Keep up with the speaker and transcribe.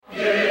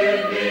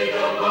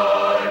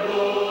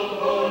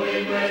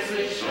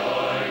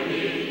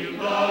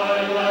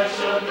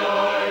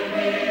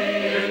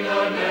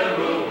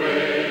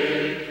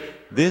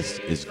This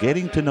is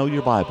Getting to Know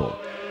Your Bible,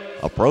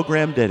 a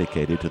program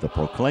dedicated to the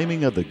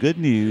proclaiming of the good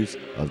news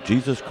of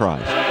Jesus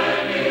Christ.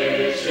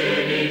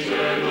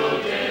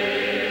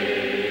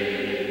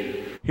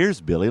 Here's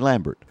Billy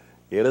Lambert.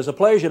 It is a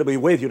pleasure to be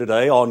with you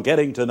today on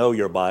Getting to Know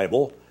Your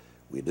Bible.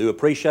 We do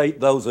appreciate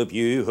those of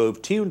you who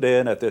have tuned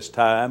in at this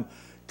time.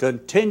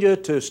 Continue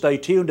to stay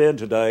tuned in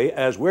today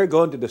as we're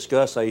going to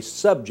discuss a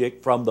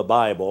subject from the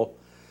Bible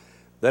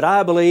that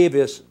I believe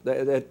is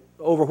that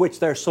over which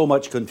there's so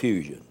much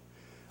confusion.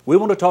 We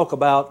want to talk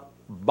about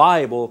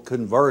Bible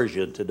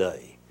conversion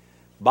today.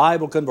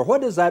 Bible conversion.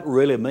 What does that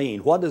really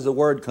mean? What does the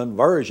word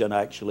conversion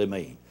actually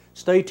mean?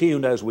 Stay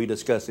tuned as we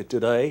discuss it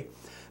today.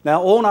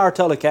 Now, on our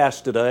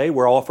telecast today,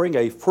 we're offering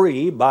a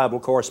free Bible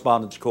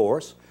correspondence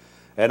course,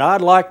 and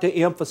I'd like to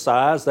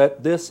emphasize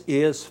that this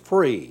is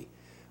free.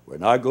 We're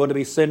not going to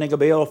be sending a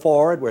bill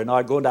for it. We're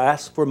not going to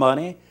ask for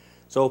money.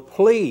 So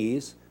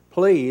please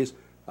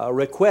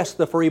request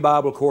the free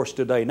Bible course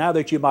today. Now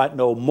that you might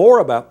know more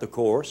about the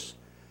course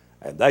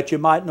and that you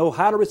might know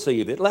how to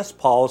receive it, let's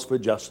pause for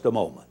just a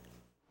moment.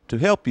 To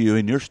help you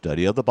in your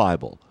study of the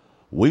Bible,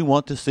 we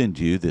want to send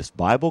you this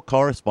Bible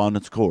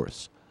correspondence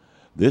course.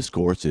 This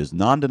course is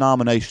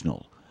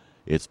non-denominational.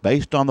 It's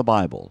based on the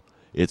Bible.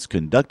 It's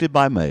conducted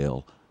by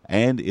mail,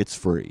 and it's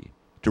free.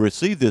 To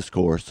receive this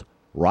course,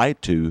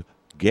 write to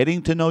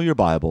Getting to Know Your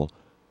Bible,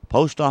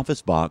 Post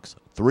Office Box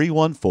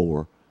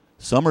 314,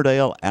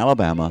 Summerdale,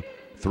 Alabama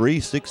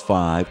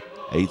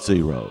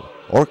 36580,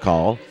 or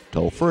call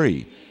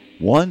toll-free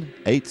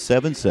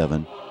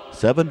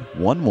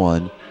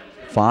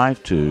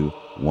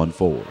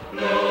 1-877-711-5214.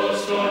 No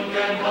storm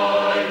can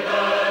hide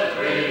that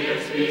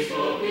radiance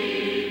peaceful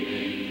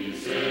beaming,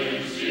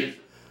 since Jesus.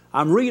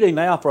 I'm reading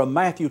now from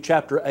Matthew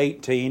chapter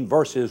 18,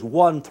 verses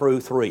 1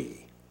 through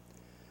 3.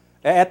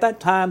 At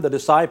that time the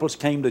disciples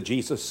came to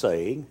Jesus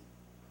saying,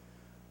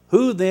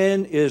 "Who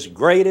then is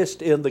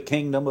greatest in the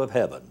kingdom of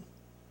heaven?"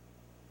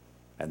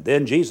 And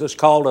then Jesus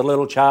called a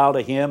little child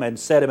to him and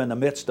set him in the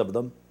midst of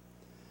them,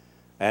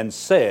 and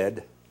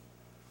said,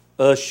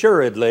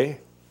 "Assuredly,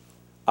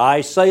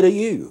 I say to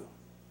you,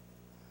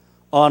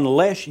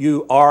 unless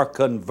you are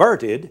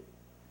converted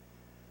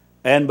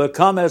and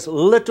become as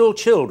little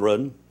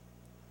children,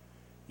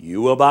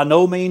 you will by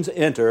no means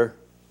enter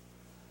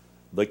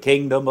the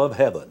kingdom of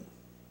heaven."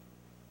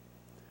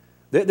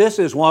 This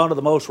is one of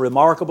the most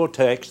remarkable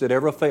texts that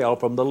ever fell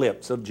from the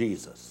lips of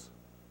Jesus.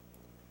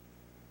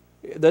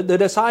 The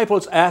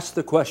disciples asked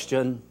the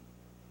question,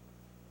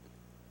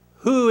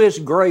 who is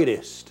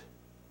greatest?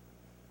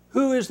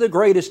 Who is the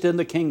greatest in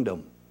the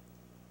kingdom?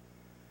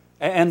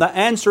 And the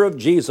answer of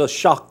Jesus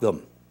shocked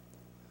them.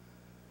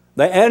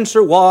 The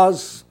answer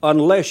was,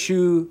 unless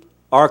you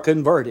are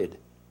converted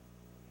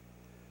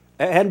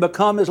and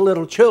become as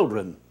little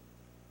children,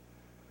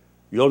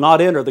 you'll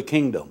not enter the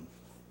kingdom.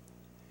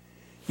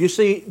 You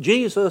see,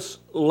 Jesus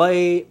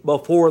lay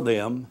before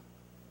them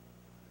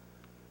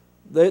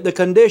the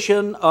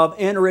condition of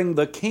entering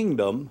the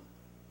kingdom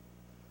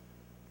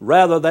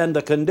rather than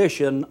the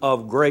condition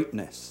of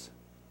greatness.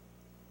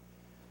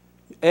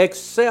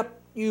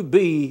 Except you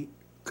be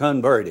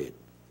converted.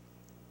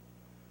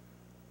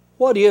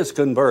 What is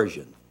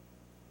conversion?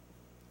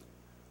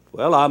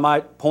 Well, I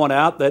might point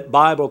out that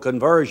Bible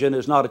conversion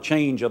is not a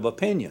change of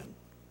opinion.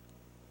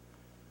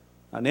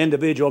 An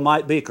individual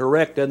might be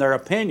correct in their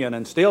opinion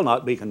and still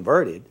not be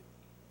converted.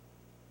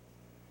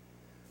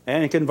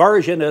 And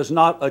conversion is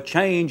not a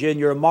change in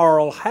your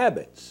moral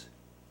habits.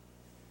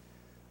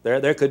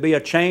 There could be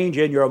a change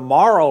in your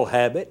moral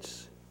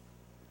habits,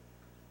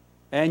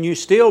 and you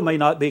still may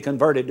not be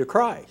converted to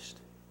Christ.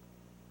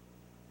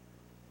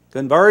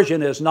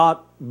 Conversion is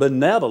not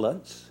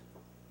benevolence.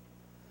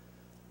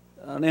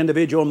 An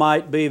individual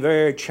might be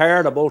very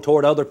charitable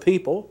toward other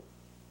people,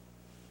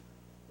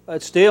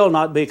 but still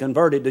not be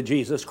converted to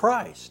Jesus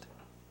Christ.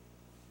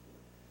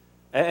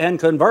 And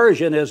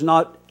conversion is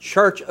not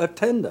church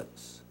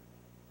attendance.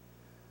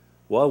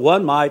 Well,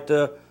 one might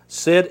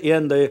sit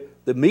in the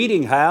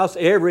meeting house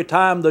every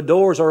time the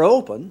doors are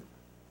open,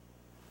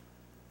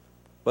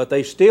 but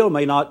they still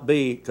may not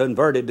be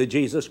converted to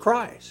Jesus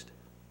Christ.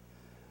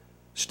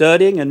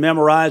 Studying and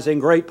memorizing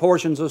great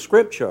portions of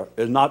Scripture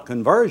is not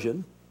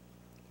conversion,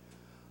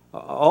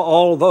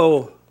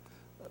 although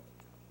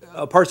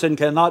a person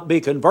cannot be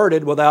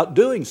converted without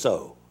doing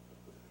so.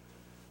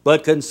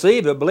 But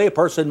conceivably, a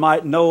person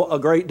might know a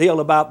great deal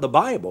about the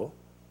Bible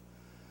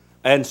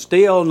and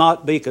still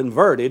not be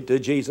converted to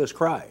Jesus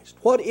Christ.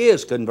 What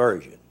is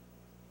conversion?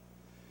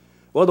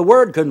 Well, the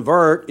word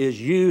convert is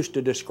used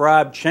to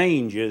describe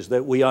changes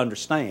that we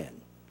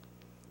understand.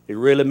 It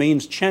really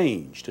means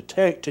change, to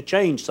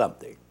change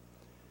something.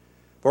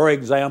 For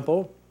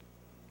example,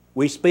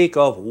 we speak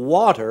of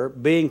water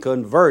being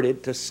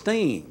converted to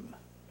steam.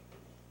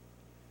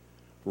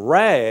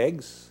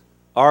 Rags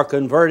are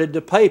converted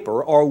to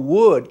paper, or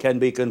wood can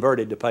be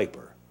converted to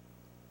paper.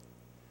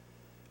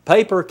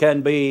 Paper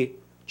can be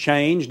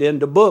changed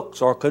into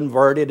books or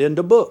converted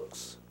into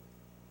books.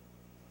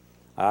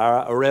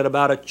 I read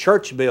about a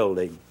church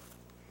building,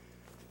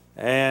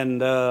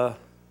 and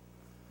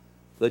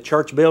the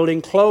church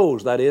building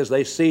closed. That is,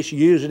 they ceased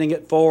using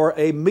it for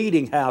a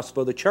meeting house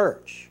for the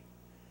church.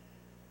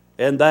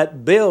 And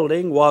that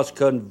building was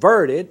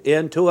converted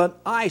into an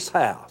ice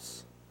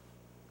house.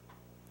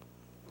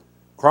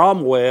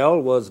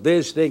 Cromwell was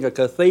visiting a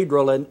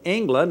cathedral in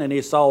England, and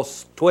he saw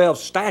 12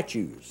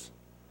 statues.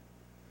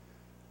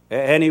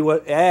 And he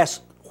would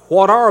ask,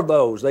 "What are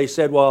those?" They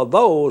said, "Well,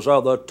 those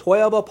are the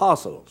 12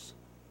 apostles."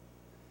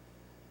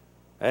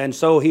 And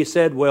so he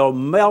said, "Well,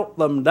 melt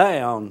them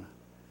down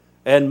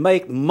and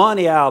make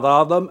money out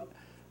of them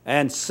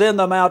and send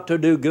them out to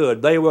do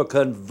good." They were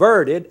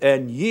converted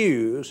and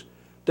used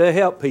to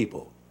help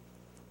people.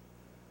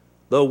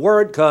 The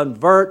word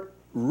convert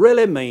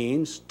really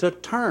means to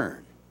turn.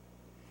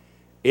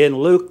 In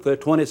Luke, the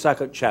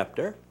 22nd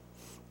chapter,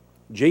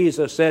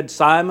 Jesus said,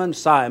 "Simon,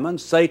 Simon,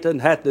 Satan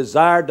hath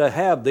desired to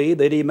have thee,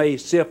 that he may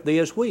sift thee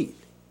as wheat.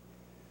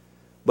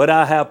 But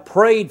I have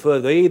prayed for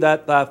thee,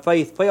 that thy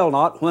faith fail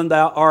not. When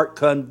thou art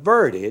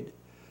converted,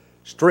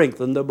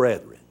 strengthen the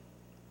brethren."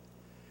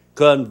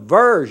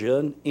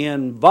 Conversion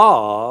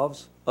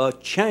involves a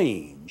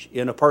change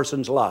in a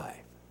person's life.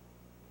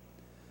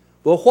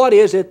 Well, what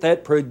is it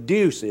that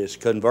produces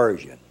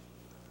conversion?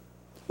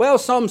 Well,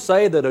 some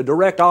say that a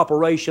direct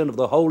operation of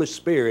the Holy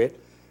Spirit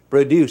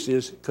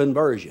produces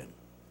conversion.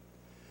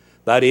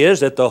 That is,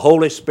 that the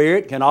Holy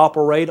Spirit can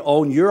operate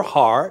on your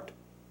heart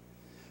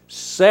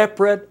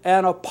separate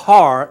and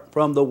apart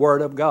from the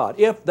Word of God.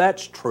 If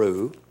that's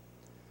true,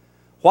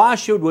 why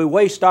should we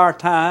waste our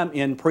time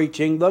in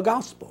preaching the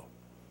gospel?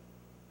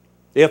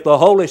 If the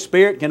Holy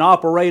Spirit can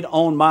operate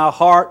on my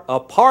heart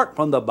apart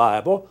from the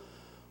Bible,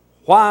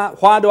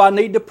 why do I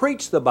need to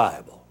preach the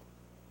Bible?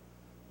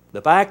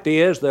 The fact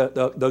is that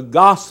the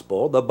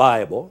gospel, the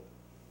Bible,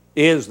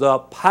 is the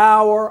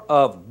power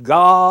of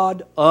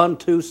God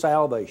unto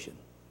salvation.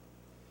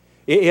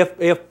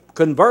 If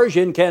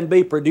conversion can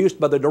be produced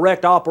by the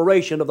direct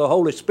operation of the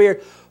Holy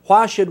Spirit,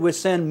 why should we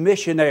send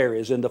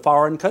missionaries into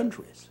foreign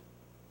countries?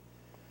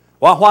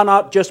 Why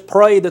not just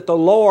pray that the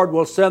Lord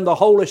will send the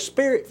Holy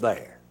Spirit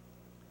there?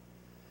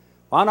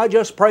 Why not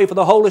just pray for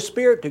the Holy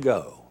Spirit to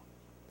go?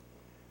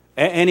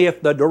 And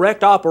if the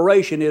direct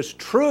operation is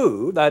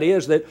true, that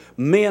is, that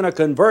men are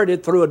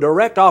converted through a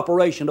direct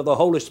operation of the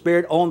Holy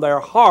Spirit on their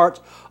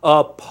hearts,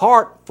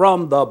 apart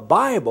from the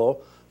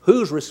Bible,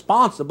 who's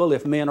responsible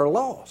if men are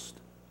lost?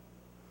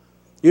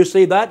 You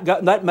see,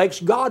 that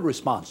makes God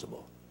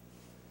responsible.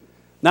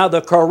 Now,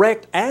 the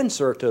correct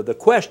answer to the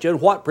question,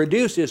 what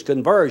produces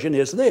conversion,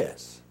 is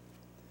this.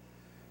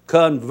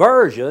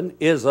 Conversion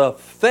is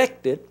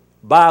affected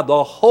by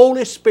the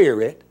Holy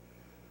Spirit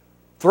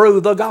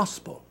through the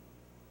gospel.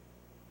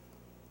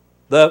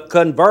 The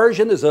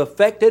conversion is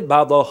affected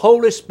by the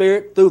Holy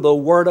Spirit through the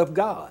Word of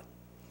God.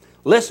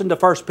 Listen to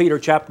 1 Peter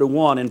chapter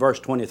 1 and verse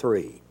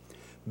 23.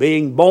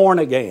 Being born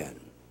again,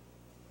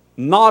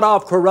 not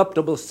of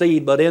corruptible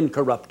seed, but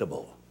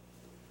incorruptible,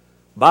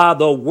 by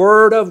the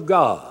Word of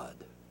God,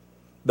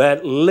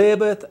 that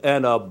liveth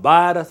and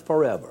abideth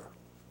forever.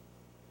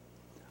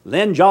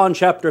 Then John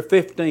chapter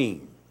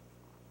 15,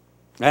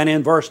 and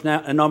in verse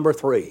number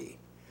 3.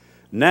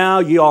 Now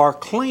ye are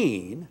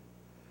clean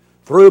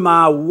through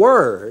my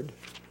word,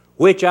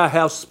 which I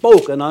have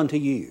spoken unto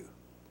you.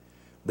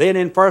 Then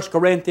in 1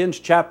 Corinthians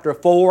chapter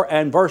 4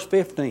 and verse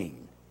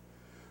 15.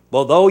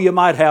 But though you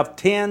might have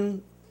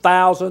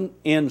 10,000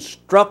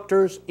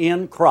 instructors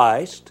in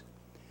Christ,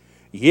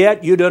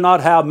 yet you do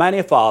not have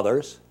many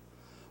fathers,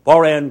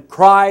 for in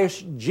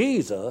Christ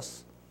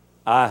Jesus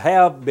I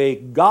have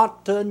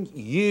begotten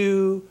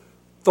you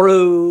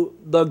through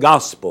the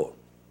gospel.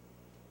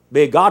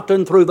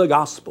 Begotten through the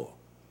gospel.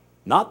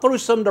 Not through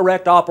some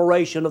direct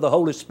operation of the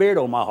Holy Spirit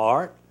on my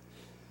heart,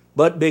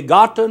 but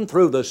begotten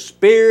through the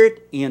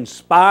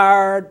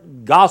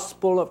Spirit-inspired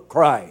gospel of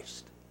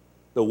Christ,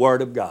 the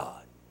Word of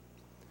God.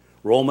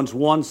 Romans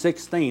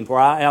 1:16, for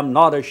I am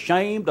not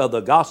ashamed of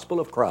the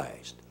gospel of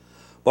Christ,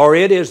 for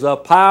it is the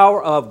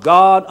power of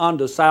God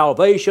unto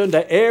salvation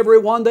to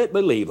everyone that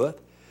believeth,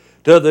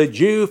 to the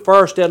Jew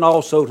first and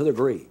also to the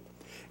Greek.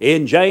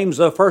 In James,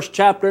 the 1st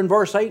chapter and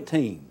verse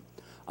 18,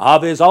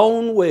 of His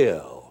own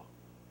will,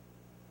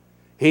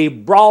 He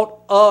brought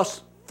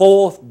us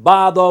forth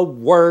by the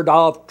word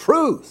of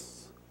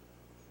truth,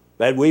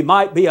 that we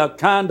might be a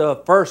kind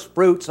of first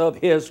fruits of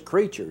His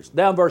creatures.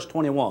 Down verse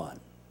 21.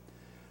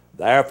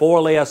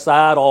 Therefore lay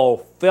aside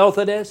all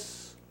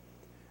filthiness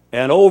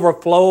and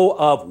overflow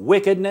of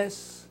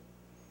wickedness,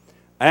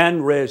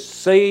 and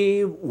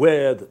receive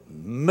with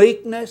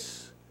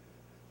meekness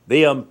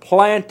the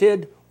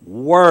implanted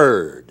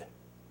word,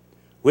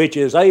 which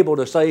is able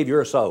to save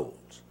your souls.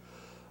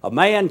 A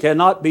man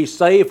cannot be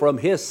saved from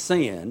his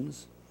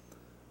sins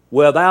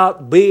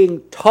without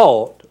being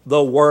taught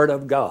the Word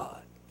of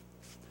God.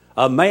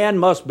 A man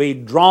must be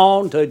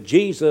drawn to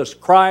Jesus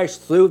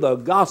Christ through the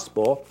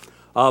gospel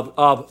of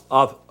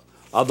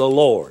the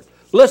Lord.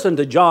 Listen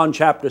to John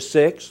chapter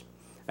 6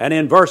 and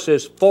in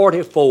verses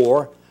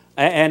 44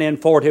 and in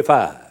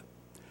 45.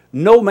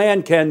 No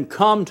man can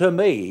come to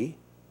me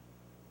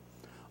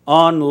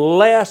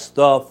unless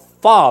the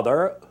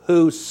Father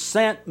who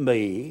sent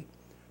me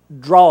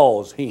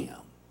draws him,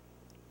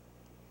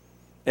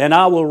 and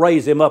I will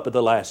raise him up at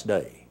the last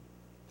day.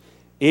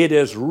 It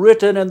is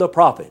written in the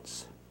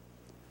prophets,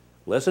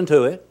 listen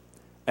to it,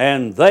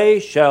 and they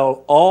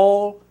shall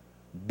all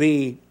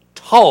be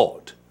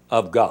taught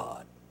of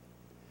God.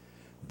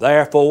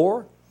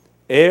 Therefore,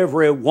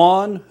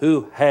 everyone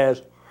who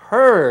has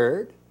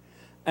heard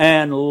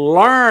and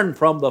learned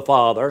from the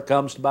Father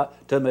comes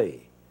to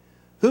me.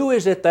 Who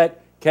is it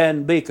that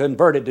can be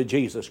converted to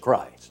Jesus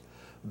Christ?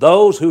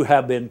 Those who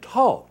have been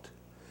taught,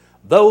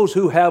 those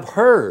who have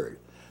heard,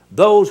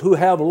 those who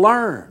have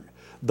learned,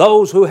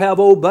 those who have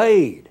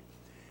obeyed.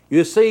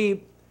 You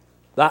see,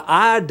 the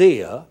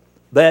idea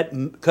that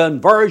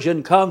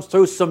conversion comes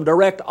through some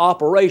direct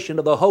operation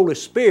of the Holy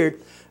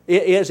Spirit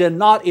is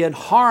not in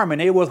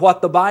harmony with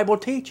what the Bible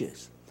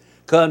teaches.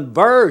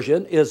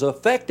 Conversion is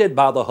affected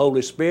by the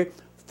Holy Spirit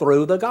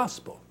through the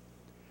gospel.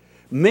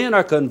 Men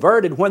are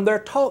converted when they're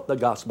taught the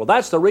gospel.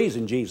 That's the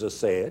reason Jesus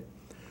said,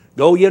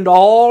 "Go ye into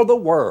all the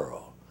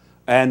world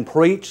and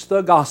preach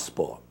the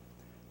gospel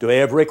to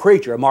every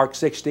creature," Mark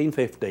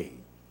 16:15.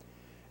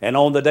 And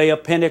on the day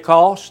of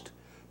Pentecost,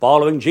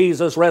 following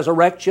Jesus'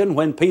 resurrection,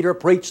 when Peter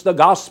preached the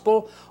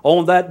gospel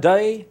on that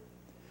day,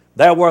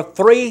 there were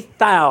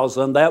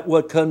 3,000 that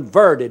were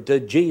converted to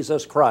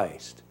Jesus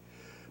Christ.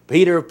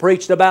 Peter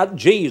preached about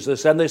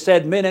Jesus, and they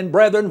said, "Men and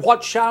brethren,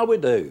 what shall we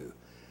do?"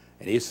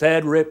 And he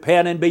said,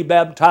 "Repent and be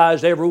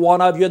baptized, every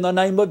one of you, in the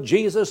name of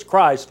Jesus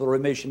Christ for the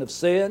remission of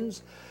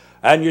sins,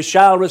 and you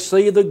shall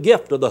receive the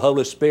gift of the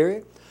Holy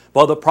Spirit.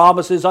 For the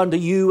promise is unto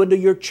you and to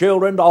your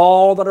children, to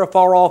all that are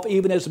far off,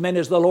 even as many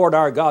as the Lord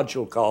our God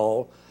shall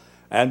call."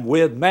 And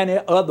with many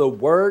other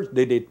words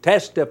did he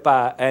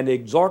testify and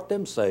exhort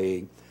them,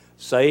 saying,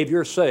 "Save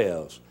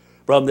yourselves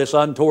from this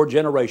untoward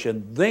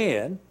generation."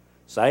 Then,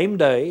 same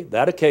day,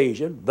 that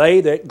occasion,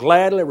 they that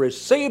gladly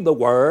received the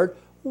word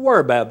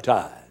were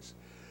baptized.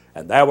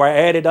 And there were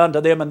added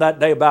unto them in that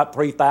day about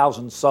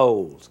 3,000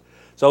 souls.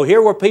 So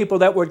here were people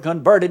that were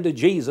converted to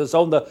Jesus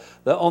on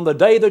the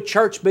day the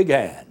church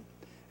began.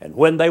 And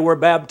when they were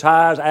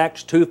baptized,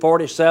 Acts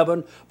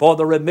 2:47, for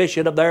the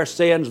remission of their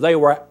sins, they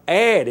were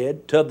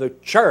added to the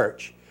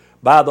church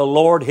by the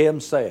Lord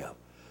Himself.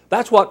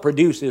 That's what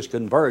produces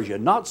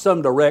conversion, not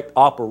some direct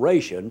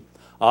operation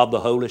of the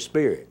Holy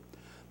Spirit.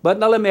 But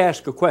now let me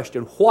ask a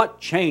question. What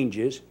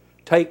changes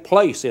take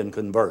place in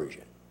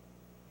conversion?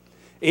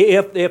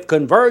 If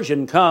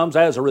conversion comes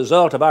as a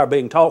result of our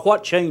being taught,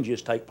 what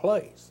changes take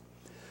place?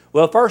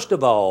 Well, first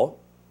of all,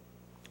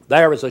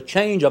 there is a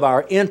change of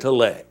our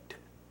intellect.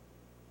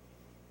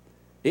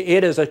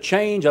 It is a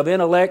change of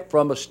intellect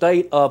from a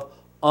state of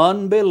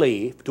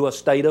unbelief to a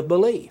state of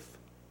belief.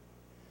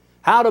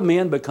 How do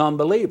men become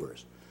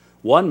believers?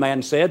 One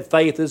man said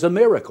faith is a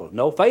miracle.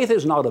 No, faith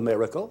is not a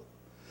miracle.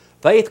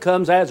 Faith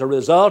comes as a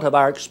result of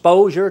our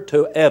exposure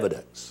to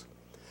evidence.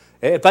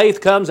 Faith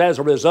comes as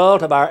a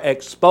result of our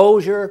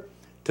exposure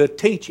to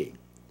teaching.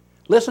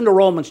 Listen to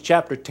Romans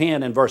chapter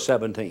 10 and verse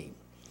 17.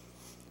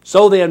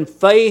 "So then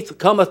faith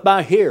cometh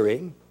by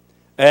hearing,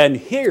 and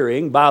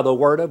hearing by the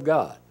word of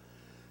God."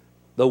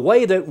 The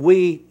way that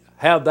we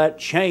have that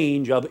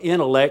change of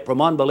intellect from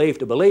unbelief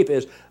to belief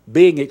is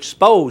being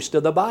exposed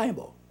to the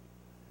Bible.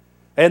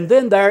 And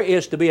then there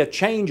is to be a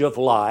change of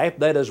life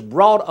that is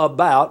brought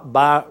about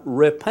by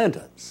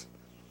repentance.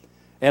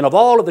 And of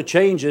all of the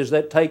changes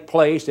that take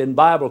place in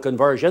Bible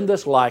conversion,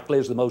 this likely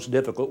is the most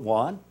difficult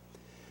one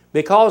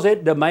because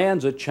it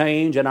demands a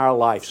change in our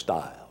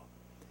lifestyle.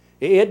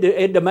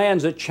 It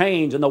demands a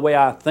change in the way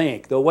I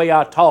think, the way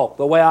I talk,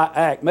 the way I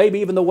act, maybe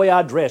even the way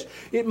I dress.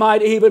 It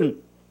might even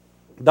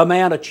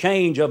demand a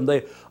change of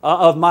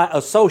my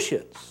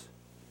associates.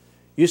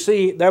 You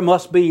see, there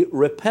must be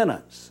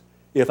repentance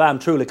if I'm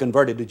truly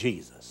converted to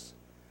Jesus.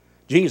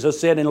 Jesus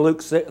said in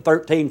Luke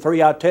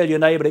 13:3, "I tell you,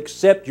 nay, but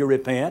except you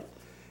repent,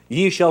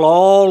 ye shall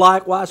all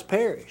likewise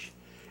perish."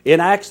 In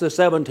Acts the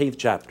 17th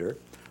chapter,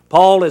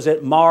 Paul is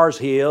at Mars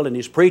Hill and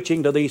he's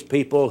preaching to these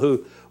people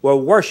who were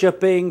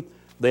worshiping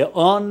the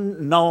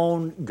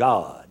unknown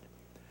God.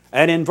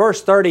 And in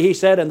verse 30 he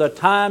said, "In the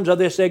times of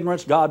this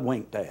ignorance God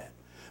winked at.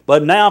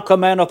 But now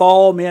commandeth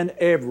all men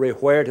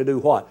everywhere to do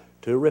what?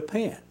 To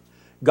repent."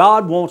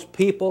 God wants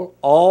people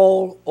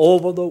all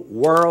over the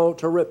world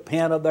to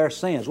repent of their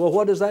sins. Well,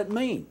 what does that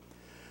mean?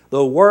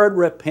 The word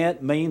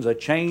repent means a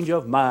change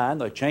of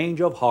mind, a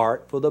change of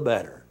heart for the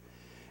better.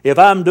 If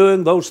I'm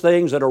doing those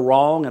things that are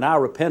wrong and I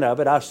repent of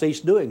it, I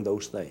cease doing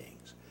those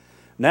things.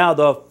 Now,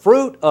 the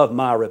fruit of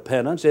my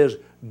repentance is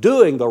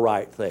doing the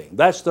right thing.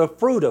 That's the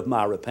fruit of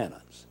my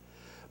repentance.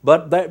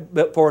 But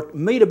for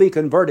me to be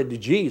converted to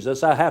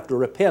Jesus, I have to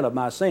repent of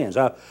my sins.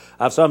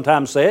 I've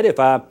sometimes said if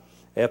I'm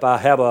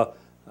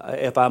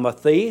a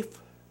thief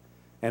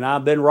and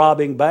I've been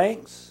robbing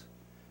banks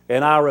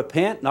and I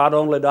repent, not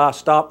only do I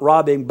stop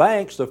robbing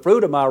banks, the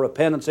fruit of my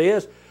repentance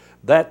is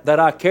that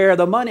I carry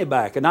the money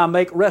back and I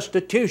make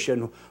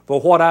restitution for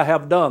what I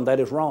have done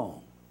that is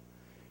wrong.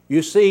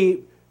 You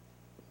see,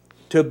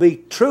 to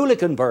be truly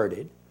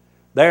converted,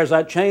 there's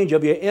that change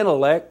of your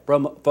intellect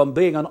from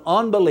being an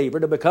unbeliever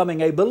to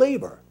becoming a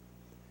believer.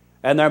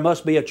 And there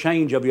must be a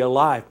change of your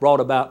life brought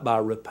about by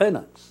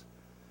repentance.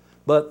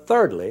 But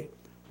thirdly,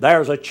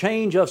 there's a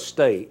change of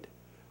state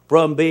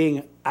from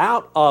being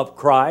out of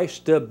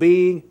Christ to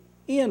being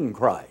in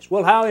Christ.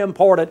 Well, how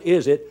important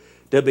is it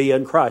to be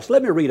in Christ?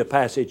 Let me read a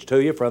passage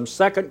to you from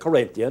 2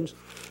 Corinthians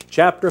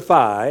chapter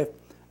 5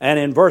 and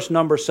in verse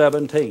number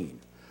 17.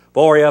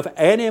 For if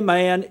any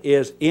man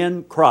is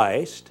in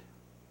Christ,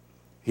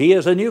 he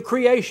is a new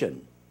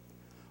creation.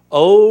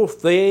 Old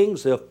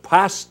things have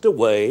passed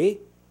away.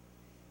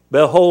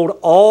 Behold,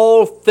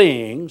 all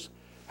things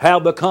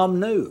have become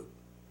new.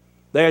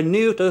 They're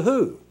new to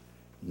who?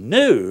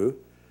 New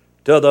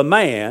to the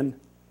man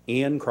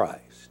in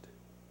Christ.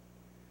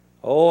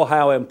 Oh,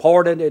 how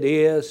important it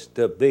is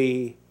to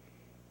be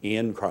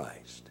in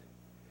Christ.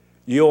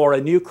 You are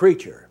a new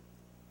creature,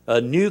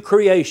 a new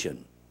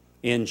creation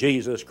in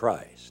Jesus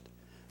Christ.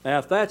 Now,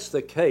 if that's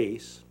the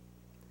case,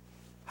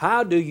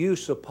 how do you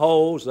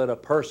suppose that a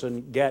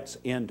person gets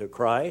into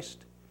Christ?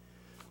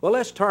 Well,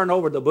 let's turn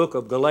over to the book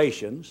of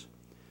Galatians,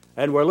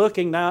 and we're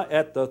looking now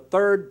at the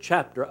 3rd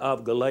chapter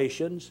of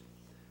Galatians,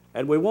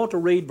 and we want to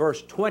read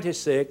verse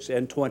 26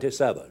 and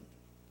 27.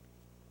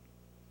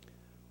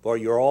 For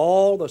you're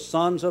all the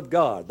sons of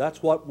God.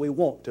 That's what we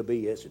want to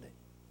be, isn't it?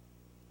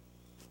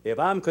 If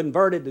I'm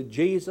converted to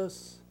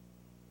Jesus,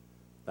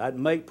 that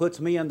puts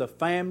me in the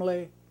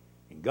family,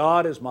 and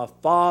God is my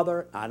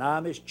Father, and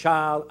I'm His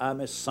child, I'm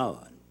His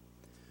son.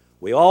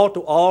 We ought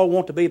to all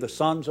want to be the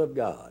sons of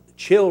God, the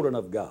children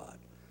of God.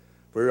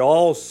 We're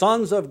all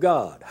sons of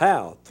God.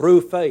 How?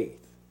 Through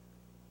faith.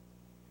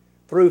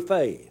 Through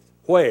faith.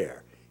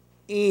 Where?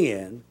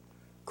 In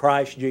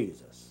Christ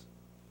Jesus.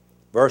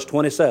 Verse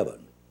 27.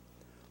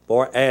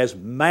 For as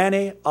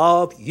many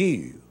of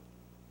you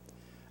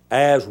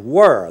as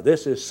were,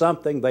 this is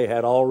something they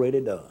had already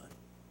done,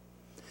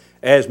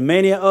 as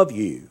many of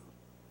you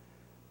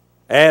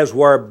as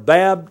were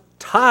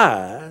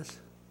baptized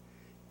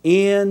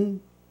into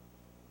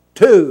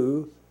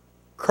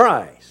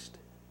Christ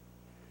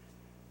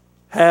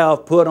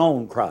have put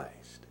on Christ.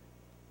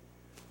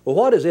 Well,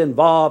 what is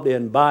involved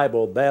in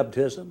Bible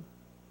baptism?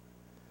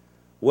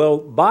 Well,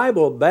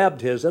 Bible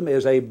baptism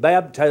is a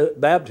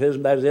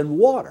baptism that is in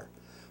water.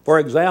 For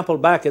example,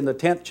 back in the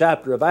 10th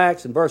chapter of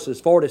Acts, in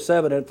verses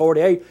 47 and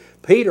 48,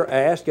 Peter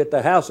asked at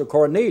the house of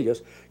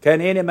Cornelius,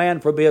 can any man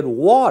forbid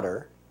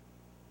water,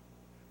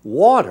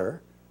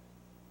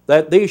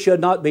 that these should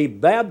not be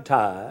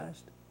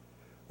baptized,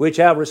 which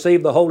have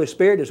received the Holy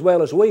Spirit as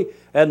well as we?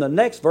 And the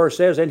next verse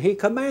says, and he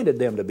commanded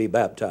them to be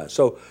baptized.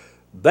 So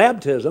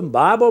baptism,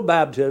 Bible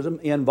baptism,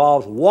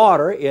 involves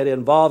water. It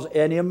involves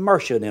an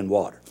immersion in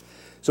water.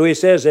 So he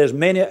says, as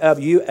many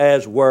of you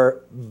as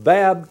were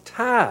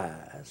baptized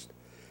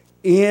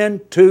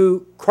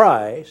into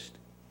Christ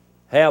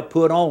have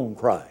put on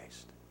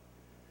Christ.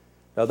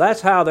 Now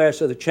that's how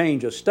the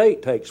change of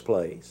state takes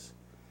place.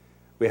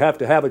 We have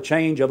to have a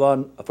change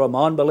from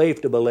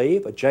unbelief to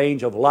belief, a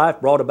change of life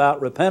brought about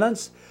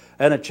repentance,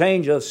 and a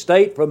change of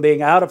state from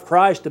being out of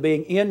Christ to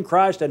being in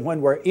Christ. And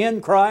when we're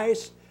in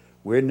Christ,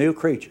 we're new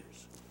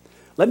creatures.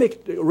 Let me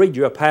read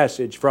you a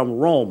passage from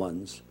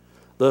Romans,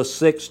 the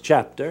 6th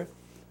chapter,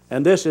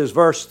 and this is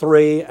verse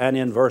 3 and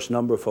in verse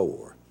number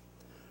 4.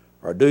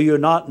 Or do you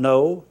not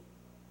know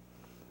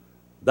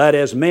that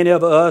as many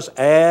of us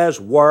as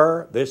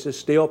were, this is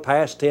still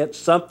past tense,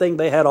 something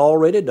they had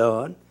already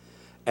done,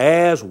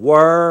 as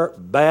were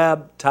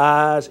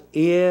baptized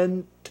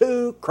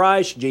into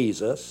Christ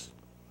Jesus,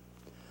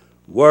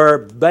 were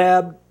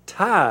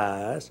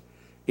baptized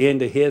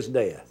into His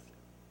death.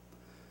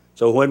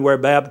 So when we're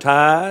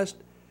baptized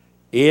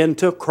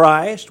into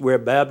Christ, we're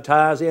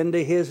baptized into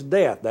His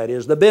death. That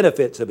is the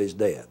benefits of His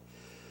death.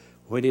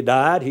 When He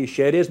died, He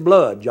shed His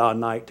blood, John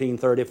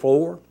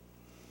 19:34.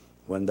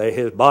 When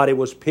His body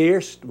was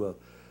pierced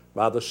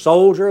by the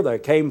soldier, there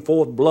came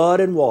forth blood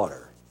and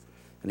water.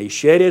 And He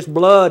shed His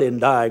blood in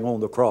dying on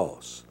the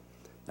cross.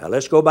 Now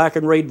let's go back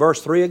and read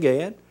verse 3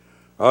 again.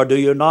 Or do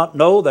you not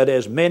know that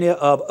as many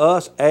of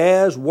us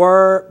as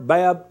were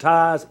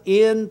baptized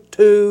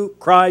into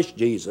Christ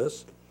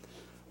Jesus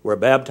were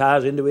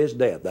baptized into His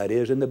death? That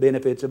is, in the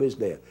benefits of His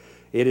death.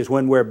 It is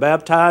when we're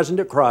baptized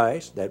into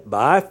Christ that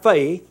by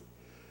faith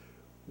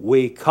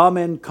we come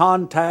in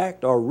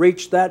contact or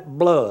reach that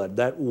blood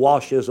that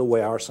washes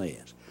away our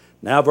sins.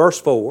 Now verse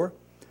 4,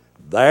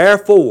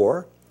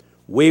 therefore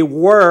we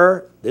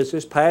were, this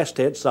is past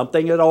tense,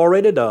 something had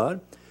already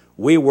done,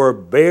 we were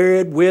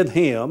buried with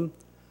Him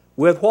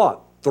with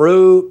what?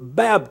 Through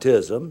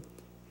baptism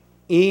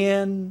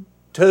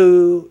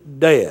into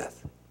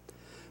death.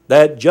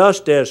 That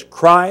just as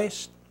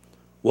Christ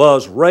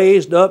was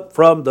raised up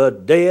from the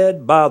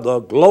dead by the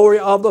glory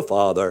of the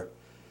Father,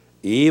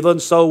 even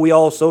so we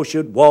also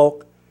should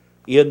walk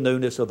in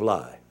newness of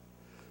life.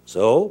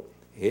 So,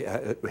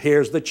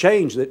 here's the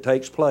change that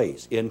takes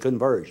place in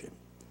conversion.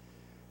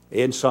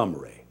 In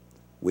summary,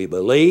 we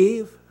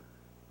believe,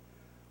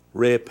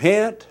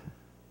 repent,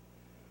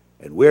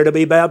 and we're to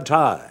be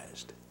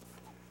baptized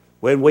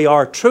when we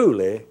are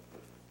truly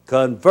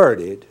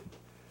converted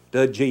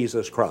to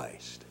Jesus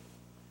Christ.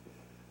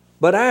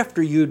 But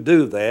after you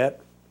do that,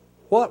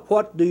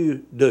 what do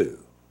you do?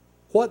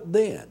 What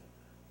then?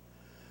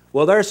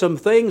 Well, there are some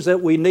things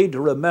that we need to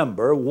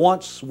remember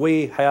once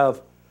we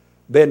have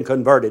been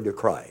converted to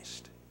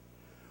Christ.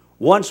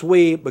 Once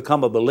we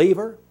become a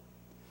believer,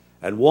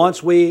 and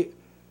once we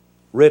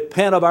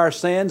repent of our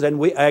sins and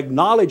we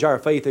acknowledge our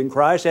faith in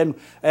Christ, and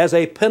as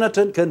a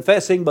penitent,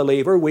 confessing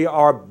believer, we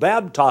are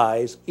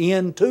baptized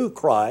into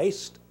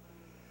Christ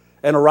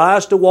and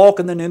arise to walk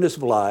in the newness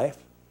of life,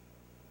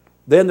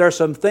 then there are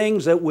some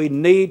things that we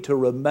need to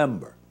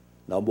remember.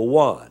 Number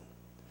one,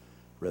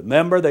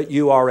 remember that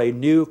you are a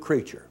new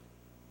creature.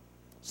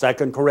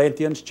 2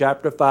 Corinthians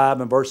chapter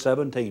 5 and verse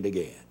 17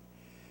 again.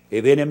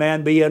 If any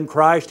man be in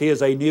Christ, he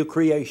is a new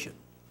creation.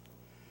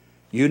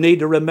 You need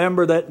to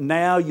remember that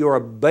now you're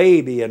a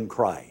baby in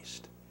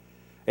Christ.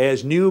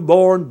 As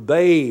newborn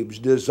babes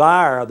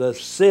desire the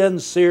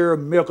sincere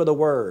milk of the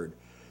Word,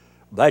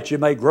 that you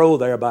may grow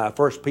thereby,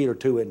 1 Peter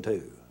 2 and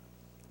 2.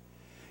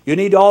 You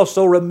need to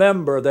also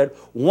remember that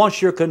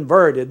once you're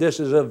converted, this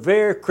is a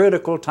very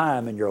critical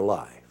time in your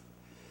life.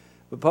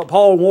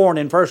 Paul warned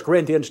in 1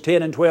 Corinthians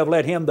 10 and 12,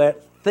 let him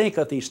that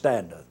thinketh he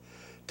standeth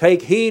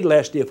take heed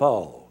lest he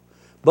fall.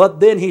 But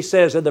then he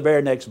says in the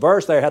very next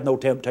verse, there hath no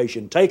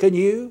temptation taken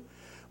you,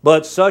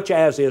 but such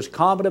as is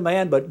common to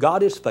man, but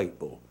God is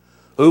faithful,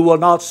 who will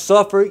not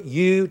suffer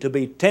you to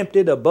be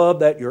tempted above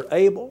that you're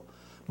able,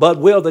 but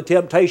will the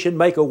temptation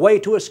make a way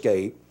to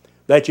escape,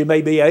 that you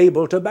may be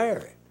able to bear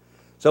it.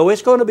 So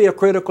it's going to be a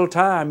critical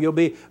time.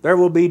 There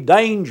will be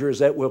dangers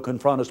that will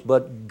confront us,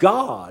 but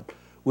God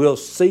will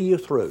see you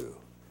through.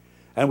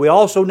 And we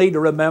also need to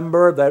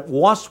remember that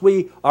once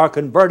we are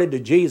converted to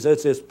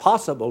Jesus, it's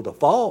possible to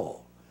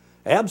fall.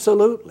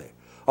 Absolutely.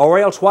 Or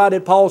else why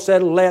did Paul say,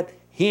 let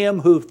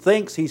him who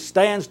thinks he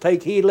stands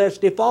take heed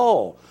lest he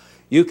fall?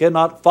 You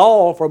cannot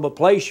fall from a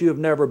place you've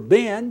never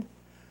been,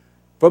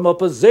 from a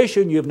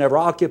position you've never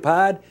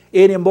occupied,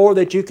 any more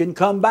that you can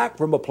come back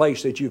from a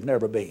place that you've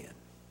never been.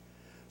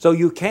 So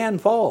you can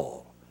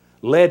fall.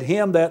 Let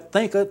him that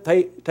thinketh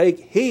take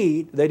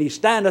heed that he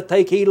standeth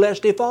take heed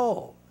lest he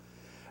fall.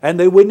 And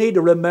then we need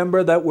to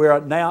remember that we are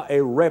now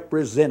a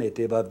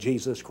representative of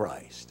Jesus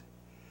Christ.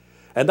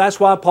 And that's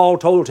why Paul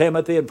told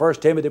Timothy in 1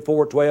 Timothy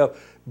 4:12,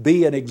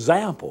 be an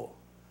example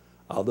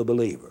of the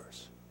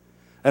believers.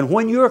 And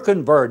when you're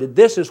converted,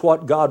 this is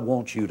what God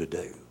wants you to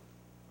do.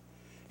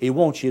 He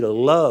wants you to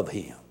love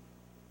Him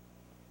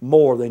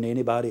more than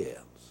anybody else.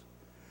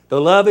 To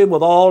love Him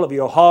with all of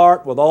your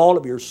heart, with all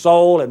of your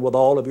soul, and with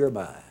all of your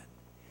mind.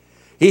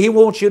 He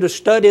wants you to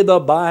study the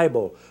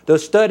Bible, to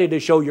study to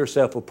show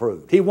yourself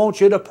approved. He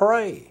wants you to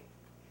pray.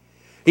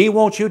 He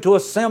wants you to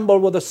assemble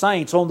with the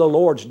saints on the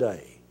Lord's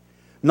day,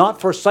 not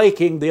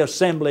forsaking the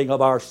assembling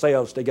of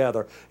ourselves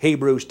together,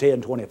 Hebrews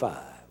 10:25.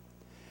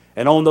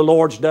 And on the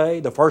Lord's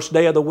day, the first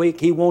day of the week,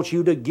 He wants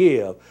you to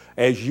give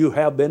as you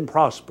have been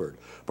prospered.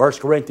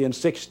 1 Corinthians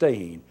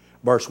 16,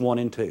 verse 1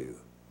 and 2.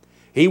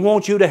 He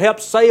wants you to help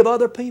save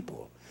other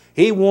people.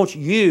 He wants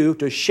you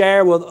to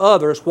share with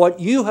others what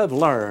you have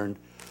learned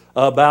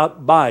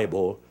about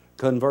Bible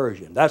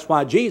conversion. That's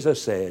why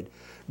Jesus said,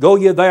 go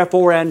ye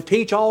therefore and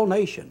teach all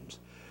nations,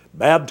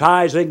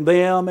 baptizing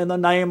them in the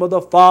name of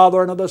the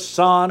Father and of the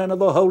Son and of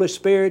the Holy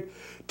Spirit,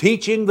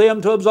 teaching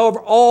them to observe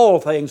all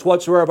things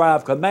whatsoever I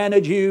have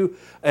commanded you,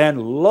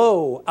 and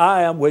lo,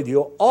 I am with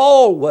you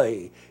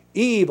always,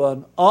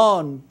 even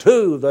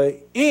unto the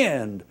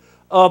end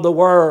of the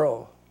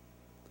world.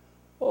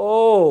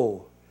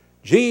 Oh,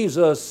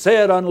 Jesus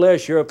said,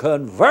 unless you're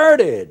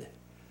converted,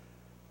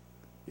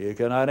 you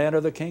cannot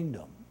enter the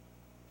kingdom.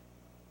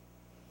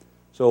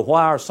 So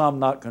why are some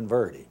not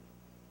converted?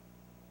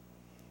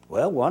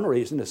 Well, one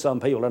reason is some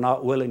people are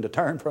not willing to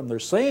turn from their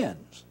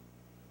sins.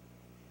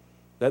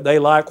 That they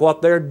like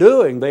what they're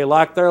doing. They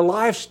like their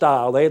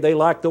lifestyle. They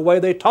like the way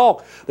they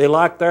talk. They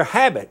like their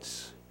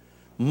habits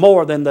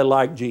more than they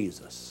like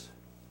Jesus.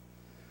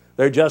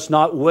 They're just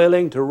not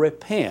willing to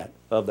repent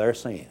of their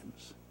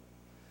sins.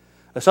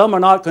 Some are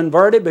not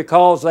converted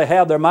because they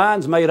have their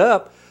minds made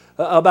up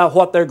about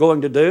what they're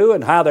going to do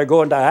and how they're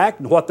going to act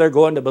and what they're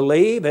going to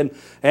believe, and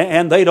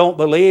they don't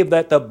believe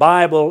that the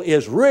Bible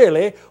is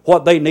really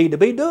what they need to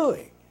be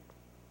doing.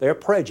 They're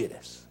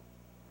prejudiced.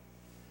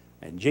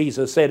 And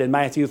Jesus said in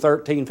Matthew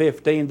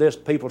 13:15, this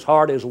people's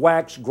heart is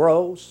waxed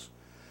gross,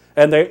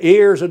 and their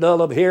ears are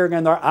dull of hearing,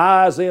 and their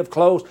eyes they have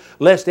closed,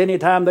 lest any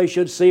time they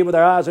should see with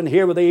their eyes and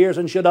hear with their ears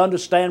and should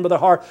understand with their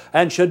heart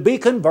and should be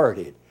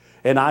converted,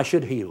 and I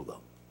should heal them.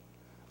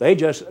 They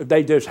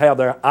just have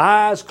their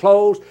eyes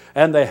closed,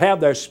 and they have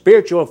their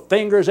spiritual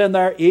fingers in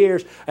their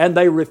ears, and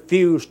they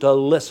refuse to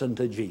listen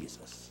to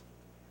Jesus.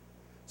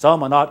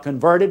 Some are not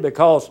converted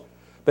because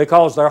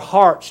their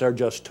hearts are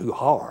just too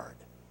hard.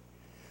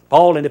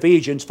 Paul in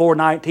Ephesians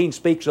 4:19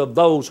 speaks of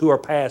those who are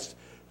past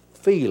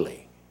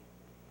feeling.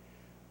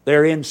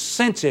 They're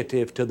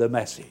insensitive to the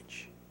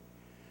message.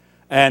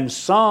 And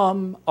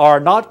some are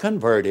not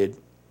converted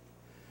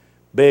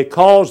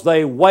because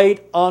they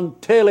wait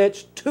until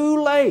it's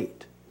too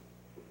late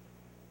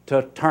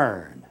to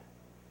turn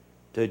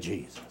to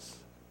Jesus.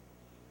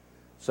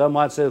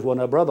 Someone says, well,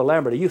 now, Brother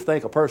Lambert, do you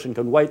think a person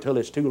can wait till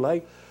it's too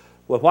late?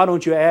 Well, why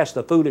don't you ask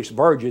the foolish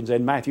virgins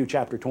in Matthew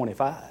chapter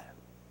 25?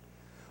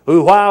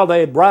 Who while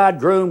the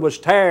bridegroom was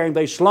tarrying,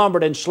 they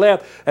slumbered and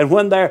slept, and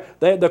when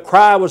the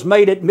cry was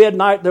made at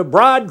midnight, the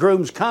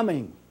bridegroom's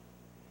coming.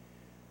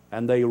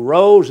 And they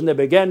rose and they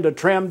began to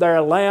trim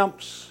their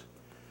lamps,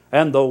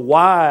 and the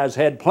wise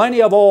had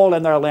plenty of oil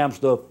in their lamps,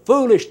 the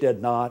foolish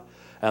did not,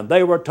 and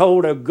they were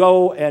told to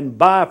go and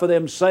buy for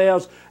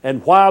themselves,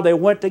 and while they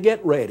went to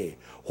get ready,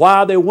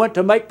 while they went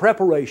to make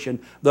preparation,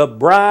 the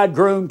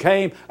bridegroom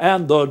came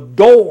and the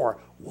door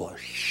was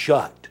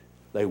shut.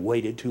 They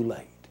waited too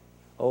late.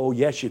 Oh,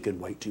 yes, you can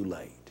wait too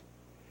late.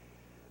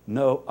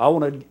 No, I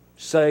want to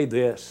say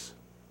this.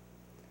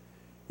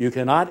 You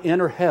cannot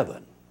enter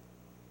heaven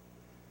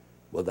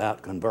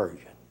without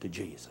conversion to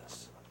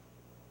Jesus.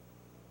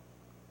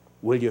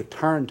 Will you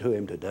turn to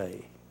Him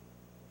today?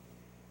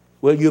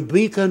 Will you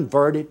be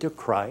converted to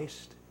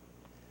Christ?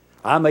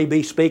 I may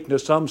be speaking to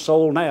some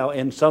soul now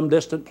in some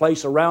distant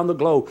place around the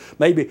globe,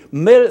 maybe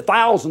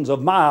thousands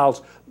of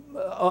miles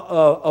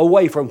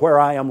away from where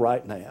I am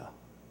right now.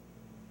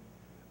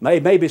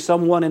 Maybe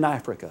someone in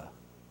Africa.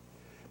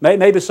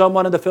 Maybe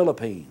someone in the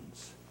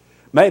Philippines.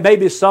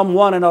 Maybe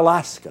someone in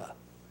Alaska.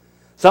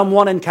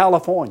 Someone in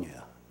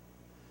California.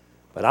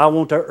 But I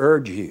want to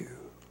urge you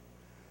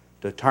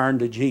to turn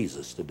to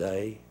Jesus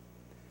today.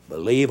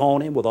 Believe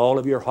on Him with all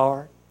of your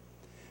heart.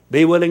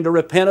 Be willing to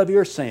repent of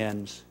your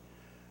sins.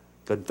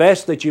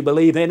 Confess that you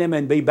believe in Him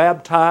and be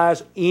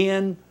baptized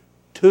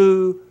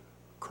into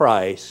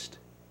Christ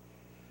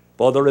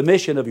for the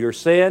remission of your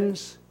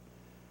sins.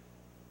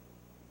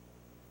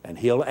 And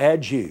He'll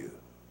add you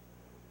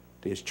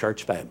to His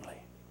church family.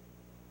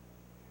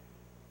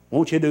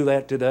 Won't you do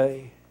that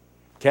today?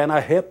 Can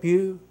I help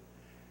you?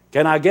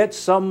 Can I get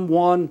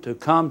someone to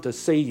come to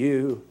see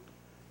you,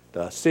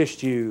 to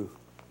assist you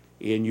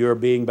in your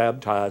being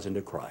baptized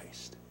into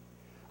Christ?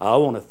 I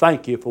want to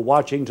thank you for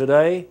watching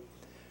today.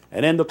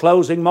 And in the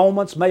closing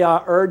moments, may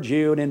I urge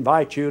you and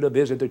invite you to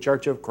visit the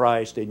Church of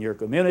Christ in your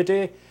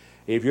community.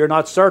 If you're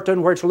not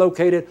certain where it's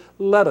located,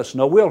 let us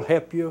know. We'll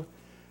help you.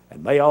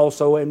 And may I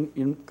also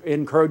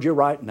encourage you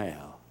right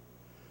now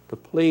to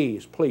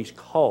please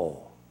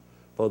call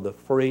for the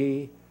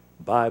free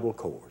Bible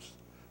course.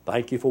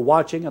 Thank you for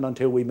watching, and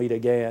until we meet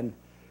again,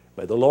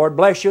 may the Lord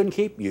bless you and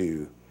keep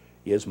you,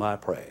 is my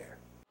prayer.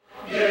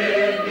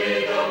 Give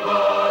me the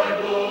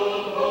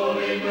Bible,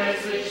 holy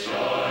message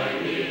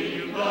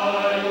shining,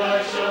 thy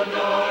light shall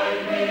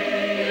guide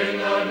me in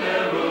the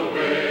narrow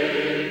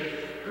way.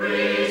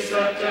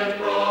 Precept and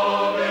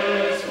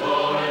promise,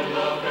 law and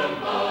love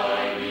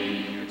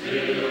combining,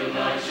 till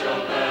night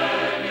shall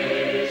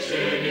vanish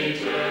in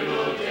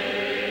eternal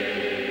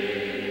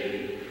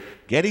day.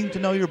 Getting to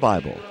Know Your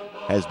Bible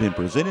has been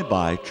presented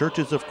by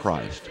Churches of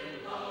Christ.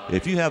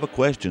 If you have a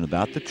question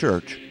about the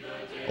church,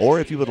 or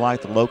if you would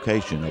like the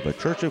location of a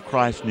Church of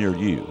Christ near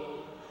you,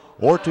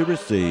 or to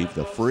receive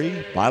the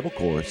free Bible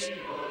course,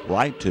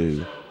 write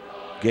to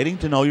Getting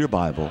to Know Your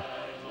Bible,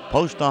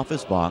 Post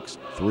Office Box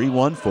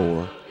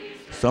 314,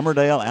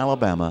 Summerdale,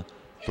 Alabama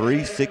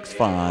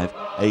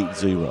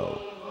 36580,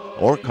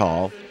 or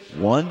call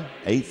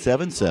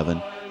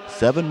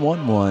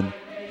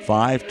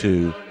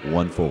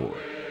 1-877-711-5214.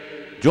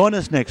 Join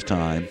us next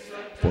time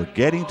for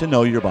Getting to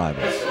Know Your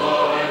Bible.